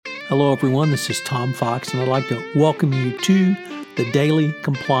Hello, everyone. This is Tom Fox, and I'd like to welcome you to the Daily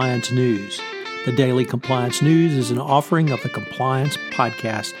Compliance News. The Daily Compliance News is an offering of the Compliance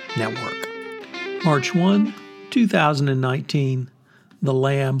Podcast Network. March 1, 2019, the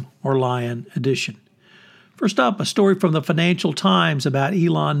Lamb or Lion edition. First up, a story from the Financial Times about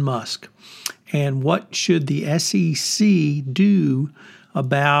Elon Musk and what should the SEC do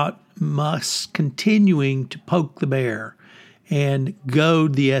about Musk continuing to poke the bear and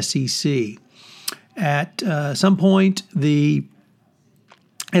goad the SEC. At some point, the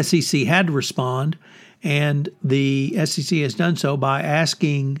SEC had to respond, and the SEC has done so by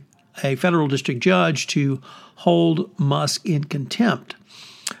asking a federal district judge to hold Musk in contempt.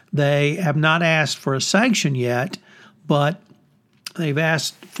 They have not asked for a sanction yet, but they've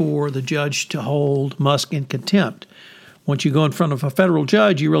asked for the judge to hold Musk in contempt. Once you go in front of a federal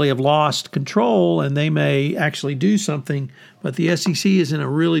judge, you really have lost control, and they may actually do something. But the SEC is in a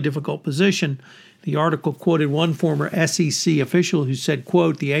really difficult position. The article quoted one former SEC official who said,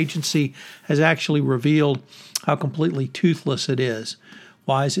 quote, "The agency has actually revealed how completely toothless it is."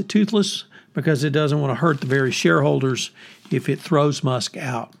 Why is it toothless? Because it doesn't want to hurt the very shareholders if it throws Musk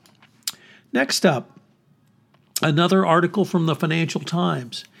out. Next up, another article from the Financial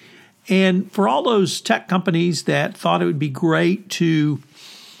Times. And for all those tech companies that thought it would be great to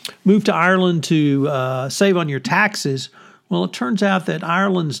move to Ireland to save on your taxes, well, it turns out that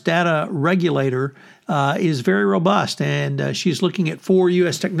Ireland's data regulator is very robust, and she's looking at 4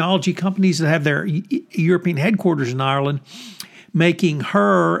 U.S. technology companies that have their European headquarters in Ireland, making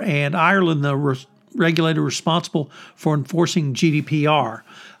her and Ireland the regulator responsible for enforcing GDPR.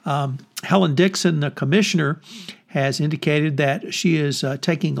 Helen Dixon, the commissioner, has indicated that she is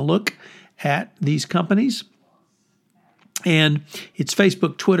taking a look at these companies. And it's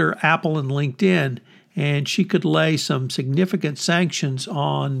Facebook, Twitter, Apple, and LinkedIn. And she could lay some significant sanctions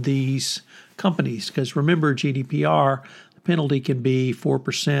on these companies. Because remember, GDPR, the penalty can be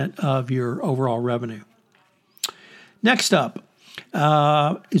 4% of your overall revenue. Next up,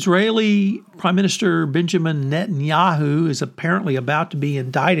 Israeli Prime Minister Benjamin Netanyahu is apparently about to be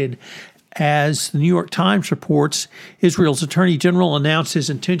indicted. As the New York Times reports, Israel's Attorney General announced his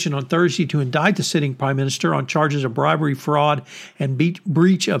intention on Thursday to indict the sitting prime minister on charges of bribery, fraud, and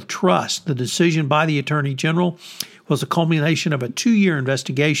breach of trust. The decision by the Attorney General was a culmination of a 2-year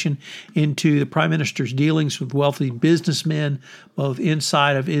investigation into the prime minister's dealings with wealthy businessmen, both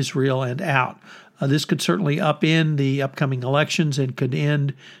inside of Israel and out. This could certainly upend the upcoming elections and could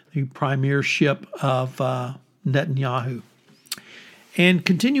end the premiership of Netanyahu. And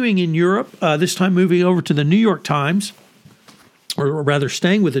continuing in Europe, this time moving over to the New York Times, or rather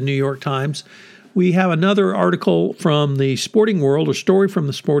staying with the New York Times, we have another article from the sporting world, or story from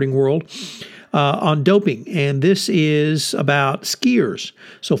the sporting world, on doping. And this is about skiers.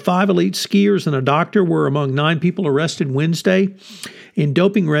 So 5 elite skiers and a doctor were among 9 people arrested Wednesday in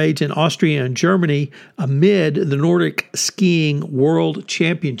doping raids in Austria and Germany amid the Nordic Skiing World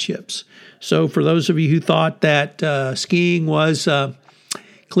Championships. So for those of you who thought that skiing was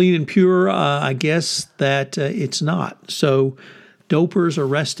clean and pure, I guess that it's not. So dopers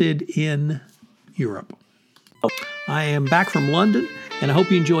arrested in Europe. I am back from London, and I hope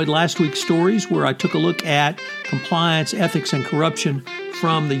you enjoyed last week's stories where I took a look at compliance, ethics, and corruption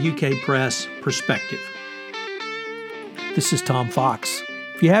from the UK press perspective. This is Tom Fox.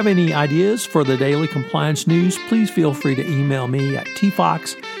 If you have any ideas for the Daily Compliance News, please feel free to email me at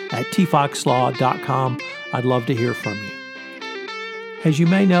tfox@tfoxlaw.com. I'd love to hear from you. As you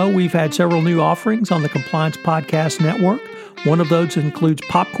may know, we've had several new offerings on the Compliance Podcast Network. One of those includes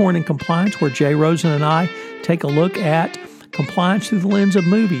Popcorn and Compliance, where Jay Rosen and I take a look at compliance through the lens of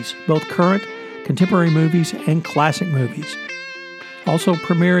movies, both current, contemporary movies, and classic movies. Also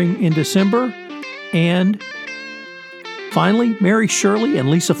premiering in December. And finally, Mary Shirley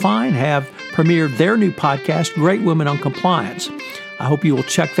and Lisa Fine have premiered their new podcast, Great Women on Compliance. I hope you will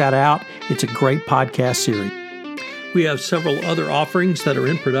check that out. It's a great podcast series. We have several other offerings that are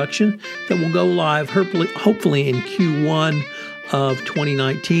in production that will go live hopefully in Q1 of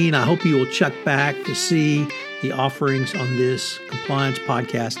 2019. I hope you will check back to see the offerings on this Compliance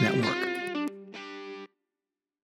Podcast Network.